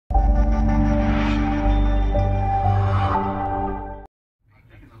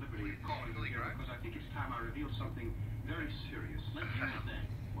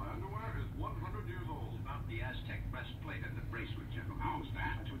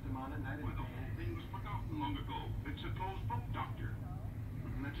on it, and I didn't. Well, the whole thing was forgotten long ago. It's a closed book, Doctor.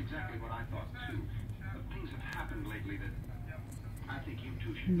 And that's exactly what I thought, too. But things have happened lately that I think you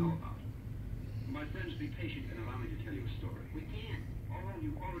two should know about. My friends, be patient and allow me to tell you a story. We can. Although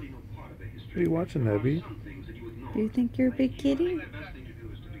you already know part of the history. What are you watching, Nebby? Do you think you're a big kitty? The best thing to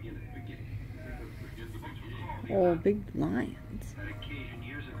do is to begin at the beginning. Oh, big lions. That occasion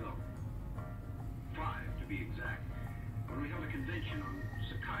years ago, 5 to be exact, when we held a convention on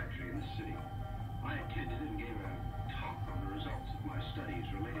psychiatry in the city. I attended and gave a talk on the results of my studies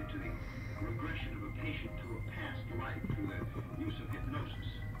related to the regression of a patient to a past life through the use of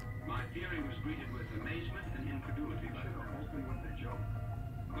hypnosis. My theory was greeted with amazement and incredulity by mostly with a joke.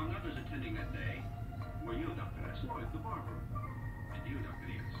 Among others attending that day were you, Dr. S. Lloyd, the barber. And you, Dr.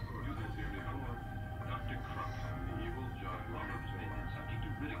 Eames. You don't hear me before. Dr. Crump, the evil John Roberts, had been subject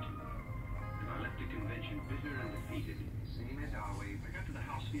to ridicule. And I left the convention bitter and defeated. Same as always. I got to the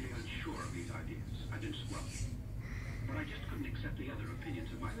house feeling unsure of these ideas. I didn't squelch. But I just couldn't accept the other opinions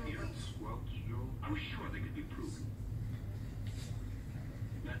of my theories. Squelch, Joe? I was sure they could be proven.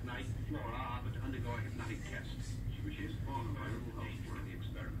 That night, Flora offered to undergo a hypnotic test. She was his father by a little danger in the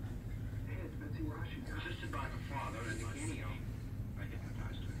experiment. Assisted by her father and Enio, I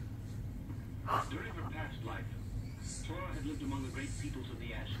hypnotized her. During her past life, Flora had lived among the great peoples of the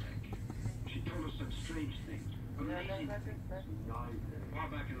Aztec. She told us some strange things, amazing things. Far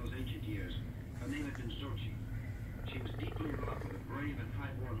back in those ancient years, her name had been Xochitl. She was deeply in love with a brave and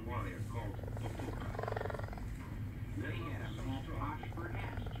high-born warrior called Popoka. They had a small harsh for an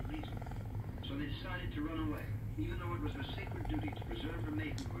ass to reason. So they decided to run away, even though it was her sacred duty to preserve her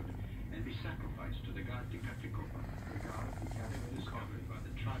maidenhood and be sacrificed to the god Tecatlicoca, the god discovered by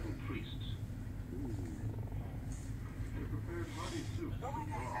the tribal priests. They prepared hearty soup to be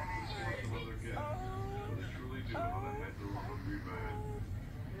brought to some other guests. So they truly do know the head of a hungry man.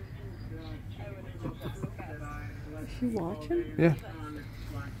 Is she watching? Yeah.